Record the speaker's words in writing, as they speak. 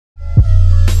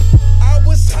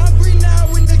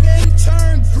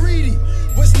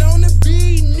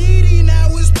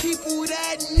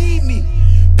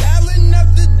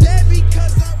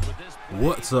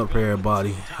What's up,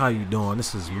 everybody? How you doing?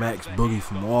 This is Max Boogie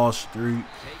from Wall Street,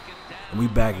 and we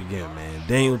back again, man.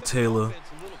 Daniel Taylor,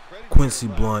 Quincy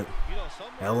Blount,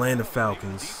 Atlanta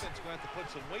Falcons.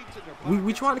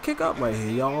 We trying to kick up right here.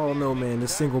 Y'all all know, man,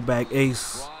 this single back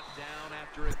ace,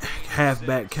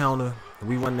 halfback counter.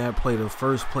 We run that play the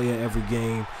first play of every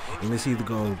game, and it's either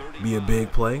going to be a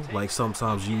big play, like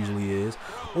sometimes usually is,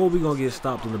 or we're going to get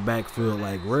stopped in the backfield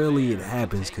like rarely it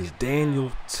happens because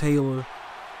Daniel Taylor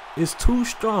is too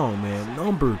strong, man.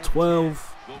 Number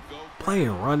 12,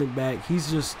 playing running back, he's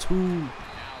just too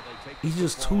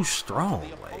strong.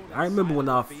 Like, I remember when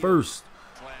I first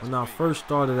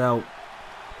started out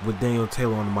with Daniel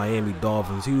Taylor on the Miami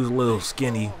Dolphins, he was a little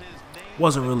skinny,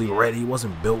 wasn't really ready,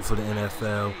 wasn't built for the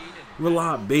NFL.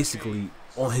 Relied basically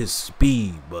on his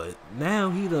speed, but now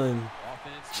he done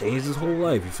changed his whole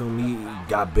life. You feel me? He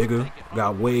got bigger,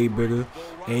 got way bigger,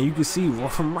 and you can see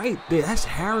from right there, that's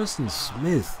Harrison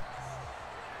Smith.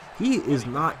 He is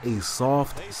not a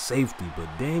soft safety, but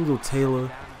Daniel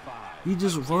Taylor, he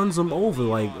just runs him over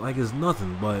like it's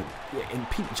nothing. But and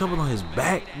people jumping on his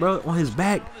back, bro, on his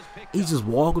back, he's just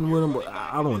walking with him.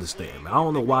 I don't understand, man. I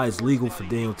don't know why it's legal for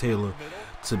Daniel Taylor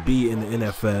to be in the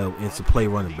NFL and to play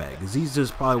running back, because he's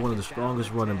just probably one of the strongest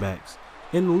running backs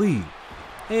in the league.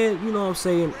 And you know what I'm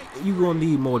saying, you're gonna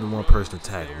need more than one person to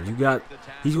tackle him.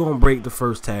 He's gonna break the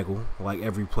first tackle like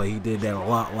every play. He did that a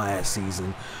lot last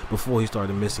season before he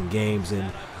started missing games, and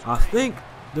I think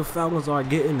the Falcons are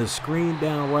getting the screen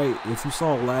down right. If you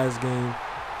saw last game,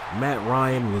 Matt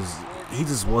Ryan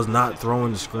just was not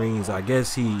throwing the screens. I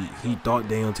guess he thought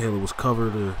Daniel Taylor was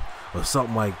covered or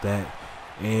something like that,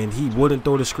 and he wouldn't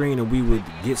throw the screen, and we would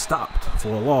get stopped for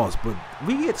a loss. But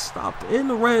we get stopped in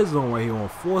the red zone right here on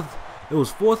fourth. It was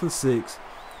 4th and 6.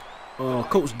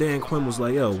 Coach Dan Quinn was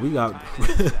like, "Yo, we got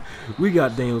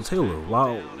Daniel Taylor.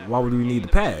 Why would we need to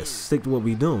pass? Stick to what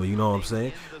we doing." You know what I'm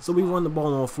saying? So we run the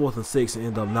ball on 4th and 6 and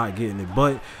end up not getting it.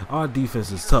 But our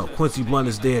defense is tough. Quincy Blount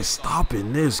is there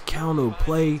stopping this counter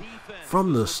play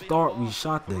from the start. We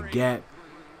shot the gap.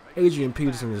 Adrian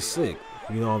Peterson is sick.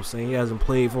 You know what I'm saying? He hasn't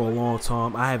played for a long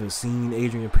time. I haven't seen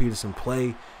Adrian Peterson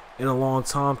play in a long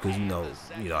time because you know,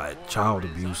 I had child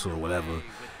abuse or whatever.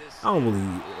 I don't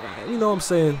really, you know what I'm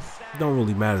saying? It don't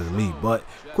really matter to me. But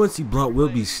Quincy Blount will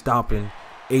be stopping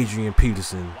Adrian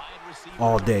Peterson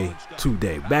all day,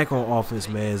 today. Back on offense,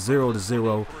 man.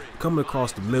 0-0, coming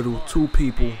across the middle. 2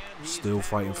 people still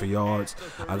fighting for yards.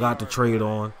 I got the trade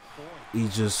on.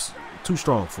 He's just too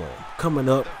strong for him. Coming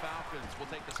up,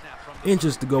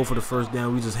 inches to go for the first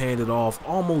down. We just handed off,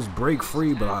 almost break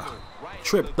free, but I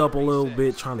tripped up a little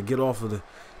bit trying to get off of the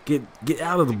get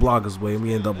out of the blocker's way, and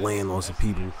we end up laying on some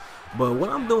people. But what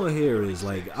I'm doing here is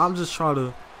like I'm just trying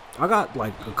to, I got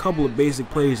like a couple of basic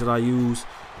plays that I use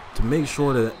to make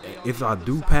sure that if I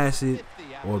do pass it,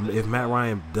 or if Matt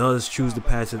Ryan does choose to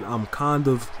pass it, I'm kind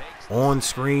of on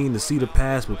screen to see the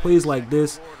pass. But plays like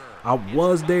this, I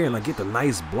was there and I get the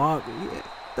nice block. Yeah,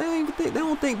 they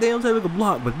don't think Daniel Taylor can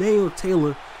block, but Daniel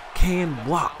Taylor can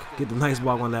block. Get the nice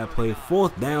block on that play.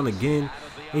 4th down again,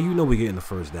 and you know we're getting the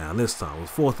first down this time. It was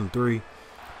 4th and 3.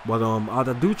 But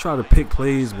I do try to pick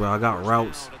plays where I got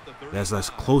routes that's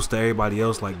close to everybody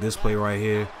else, like this play right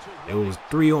here. It was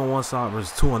 3 on one side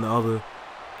versus 2 on the other,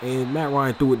 and Matt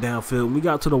Ryan threw it downfield. We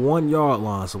got to the 1-yard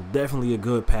line, so definitely a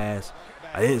good pass.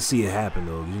 I didn't see it happen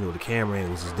though. You know, the camera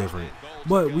angle was just different.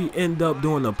 But we end up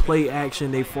doing the play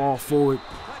action. They fall forward.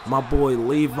 My boy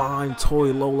Levine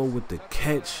Toilolo with the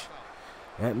catch.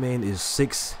 That man is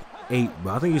 6'8",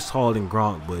 but I think he's taller than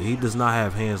Gronk, but he does not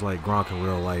have hands like Gronk in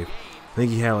real life. I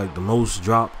think he had like the most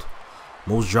dropped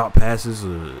passes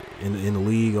in the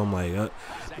league. I'm like,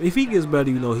 if he gets better,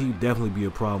 you know, he'd definitely be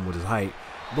a problem with his height.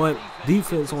 But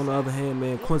defense on the other hand,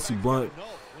 man, Quincy Blount,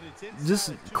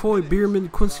 just Corey Bierman,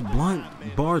 Quincy Blount,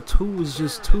 bar 2 is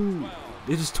just too.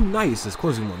 It's just too nice. As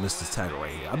Quincy Blount missed this tackle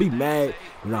right here. I'd be mad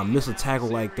when I miss a tackle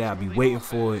like that. I'd be waiting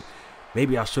for it.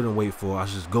 Maybe I shouldn't wait for it. I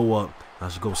should just go up. I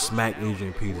should go smack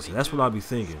Adrian Peterson. That's what I'd be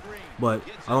thinking. But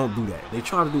I don't do that. They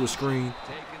try to do a screen.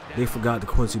 They forgot that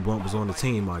Quincy Blount was on the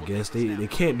team, I guess. They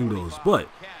can't do those. But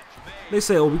they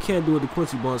say, oh, we can't do it to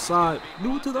Quincy Blount's side.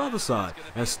 Do it to the other side.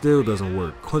 That still doesn't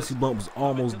work. Quincy Blount was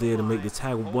almost there to make the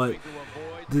tackle, but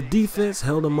the defense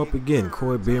held him up again.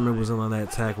 Corey Bierman was in on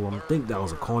that tackle. I think that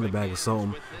was a cornerback or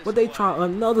something. But they try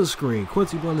another screen.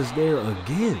 Quincy Blount is there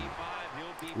again.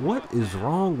 What is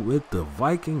wrong with the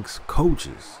Vikings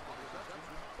coaches?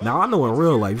 Now, I know in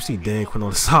real life, you see Dan Quinn on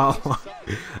the sideline.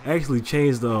 I actually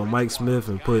changed Mike Smith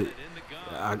and put,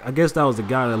 I guess that was the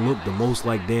guy that looked the most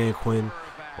like Dan Quinn.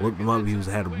 I looked him up. He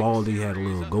had a baldy, he had a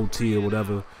little goatee or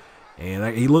whatever.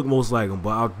 and he looked most like him. But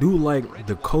I do like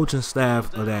the coaching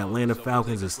staff of the Atlanta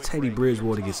Falcons as Teddy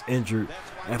Bridgewater gets injured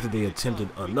after they attempted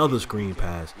another screen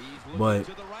pass. But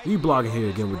we blocking here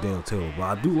again with Daniel Taylor. But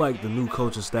I do like the new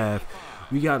coaching staff.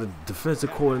 We got a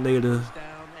defensive coordinator.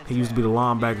 He used to be the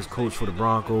linebackers coach for the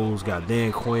Broncos. Got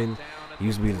Dan Quinn. He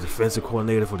used to be the defensive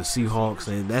coordinator for the Seahawks.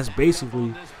 And that's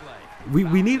basically,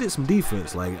 we needed some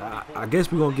defense. Like, I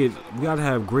guess we got to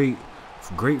have great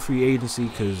free agency,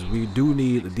 because we do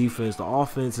need the defense. The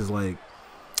offense is like,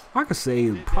 I could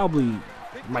say probably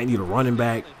might need a running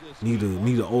back, need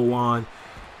an O-line.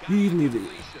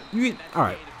 All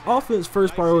right, offense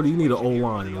first priority, you need an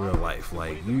O-line in real life.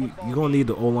 Like, you're gonna need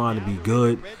the O-line to be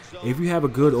good. If you have a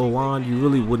good O-line, you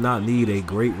really would not need a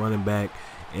great running back.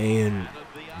 And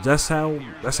that's how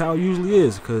it usually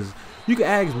is. Because you can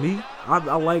ask me, I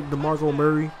like DeMarco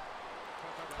Murray.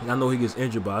 I know he gets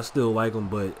injured, but I still like him.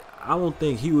 But I don't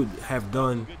think he would have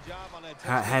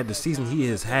had the season he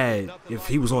has had if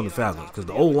he was on the Falcons, because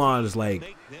the O-line is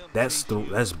like, that's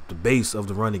the base of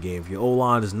the running game. If your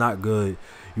O-line is not good,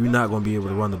 you're not going to be able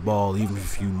to run the ball, even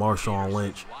if you Marshawn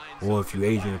Lynch or if you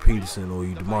Adrian Peterson or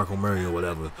you DeMarco Murray or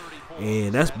whatever.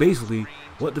 And that's basically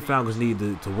what the Falcons need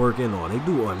to work in on. They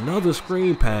do another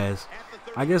screen pass.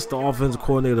 I guess the offensive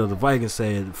coordinator of the Vikings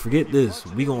said, forget this,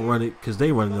 we going to run it, because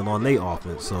they running it on their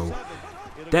offense. So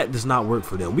that does not work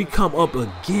for them. We come up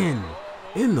again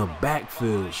in the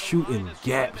backfield, shooting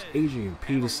gaps. Adrian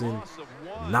Peterson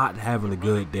not having a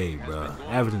good day, bro.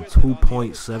 Averaging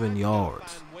 2.7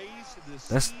 yards.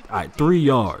 That's all right. 3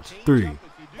 yards. 3.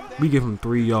 We give him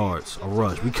 3 yards a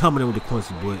rush. We coming in with the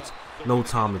Quincy blitz. No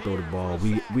time to throw the ball.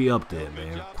 We up there,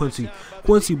 man. Quincy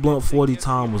Blunt 40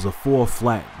 time was a 4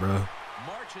 flat, bro.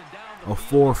 A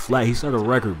 4 flat. He set a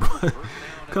record, bro.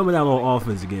 Coming out on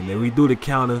offense again, man. We do the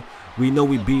counter. We know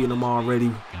we beating them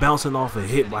already. Bouncing off a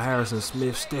hit by Harrison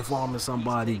Smith. Stiff arming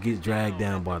somebody. Get dragged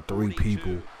down by 3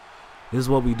 people. This is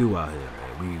what we do out here,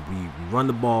 man. We run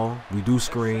the ball. We do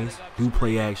screens. Do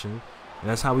play action. And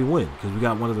that's how we win. Because we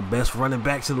got one of the best running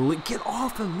backs in the league. Get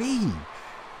off of me.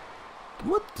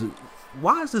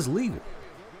 Why is this legal?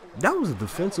 That was a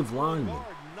defensive lineman.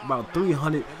 About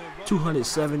 300,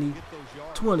 270,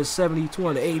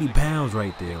 280 pounds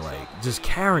right there. Like, just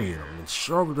carrying them and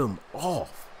shoving them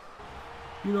off.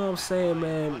 You know what I'm saying,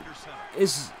 man?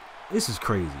 This is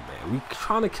crazy, man. We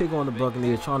trying to kick on the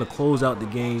Buccaneers, trying to close out the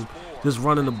game, just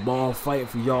running the ball, fighting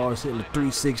for yards, hitting the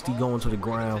 360, going to the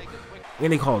ground,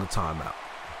 and they called a timeout.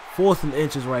 4th and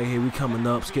inches right here. We coming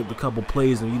up, skipped a couple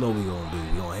plays, and you know what we're going to do.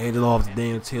 We're going to hand it off to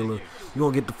Daniel Taylor. We're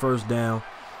going to get the first down.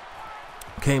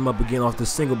 Came up again off the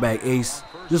single back ace.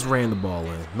 Just ran the ball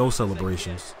in. No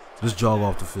celebrations. Just jog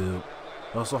off the field.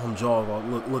 I saw him jog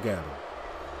off. Look at him.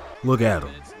 Look at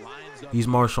him. He's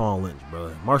Marshawn Lynch,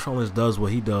 bro. Marshawn Lynch does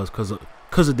what he does because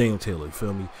of Daniel Taylor, you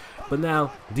feel me? But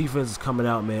now, defense is coming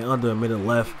out, man. Under a minute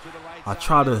left. I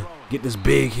try to get this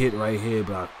big hit right here,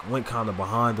 but I went kind of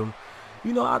behind him.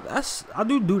 You know, I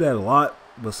do that a lot,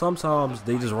 but sometimes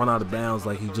they just run out of bounds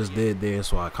like he just did there,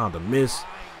 so I kind of miss.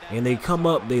 And they come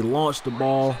up, they launch the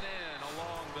ball,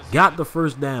 got the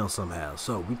first down somehow.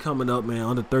 So we coming up, man,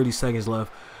 under 30 seconds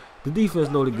left. The defense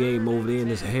know the game over there in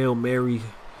this Hail Mary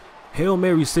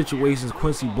situations.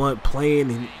 Quincy Blunt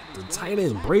playing, and the tight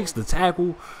end breaks the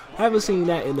tackle. Haven't seen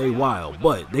that in a while,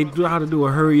 but they know how to do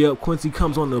a hurry up. Quincy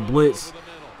comes on the blitz.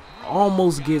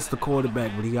 Almost gets the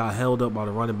quarterback, but he got held up by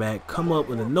the running back. Come up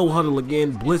in a no huddle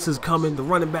again. Blitz is coming. The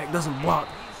running back doesn't block.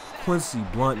 Quincy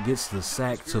Blunt gets the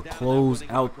sack to close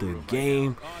out the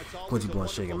game. Quincy Blunt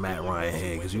shaking Matt Ryan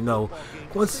hand, because you know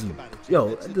Quincy,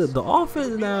 the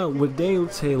offense now with Daniel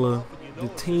Taylor, the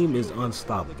team is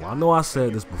unstoppable. I know I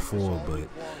said this before,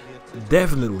 but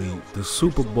definitely the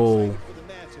Super Bowl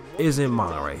is in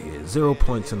mind right here. 0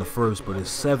 points in the first, but it's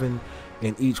 7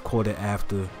 in each quarter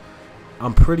after.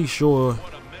 I'm pretty sure.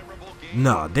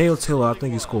 Daniel Taylor, I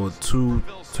think he scored two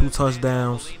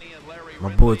touchdowns. My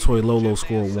boy Toy Lolo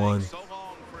scored 1.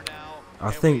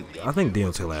 I think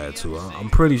Daniel Taylor had 2.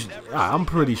 I'm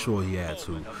pretty sure he had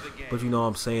 2. But you know what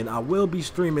I'm saying. I will be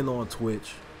streaming on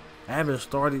Twitch. I haven't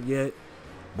started yet,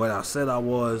 but I said I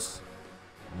was.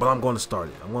 But I'm going to start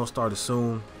it. I'm going to start it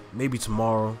soon. Maybe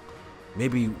tomorrow.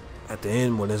 Maybe at the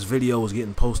end when this video is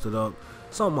getting posted up.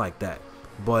 Something like that.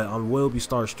 But I will be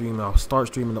start streaming. I'll start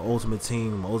streaming the Ultimate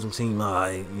Team. My Ultimate Team,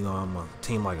 I'm a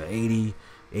team like an 80,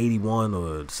 81,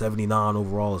 or 79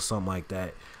 overall or something like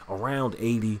that. Around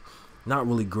 80. Not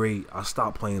really great. I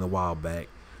stopped playing a while back.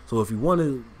 So if you want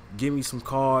to give me some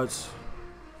cards,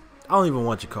 I don't even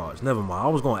want your cards. Never mind. I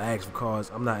was going to ask for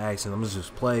cards. I'm not asking. I'm going to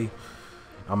just play.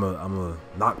 I'm gonna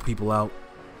knock people out.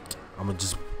 I'm going to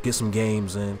just get some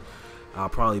games in. I'll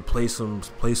probably play some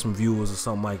viewers or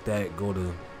something like that. Go to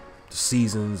the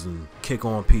seasons and kick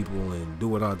on people and do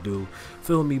what I do.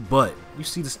 Feel me? But you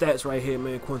see the stats right here,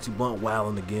 man. Quincy Blunt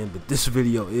wilding again. But this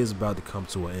video is about to come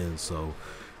to an end. So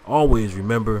always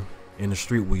remember, in the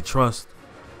street we trust.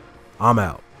 I'm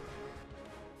out.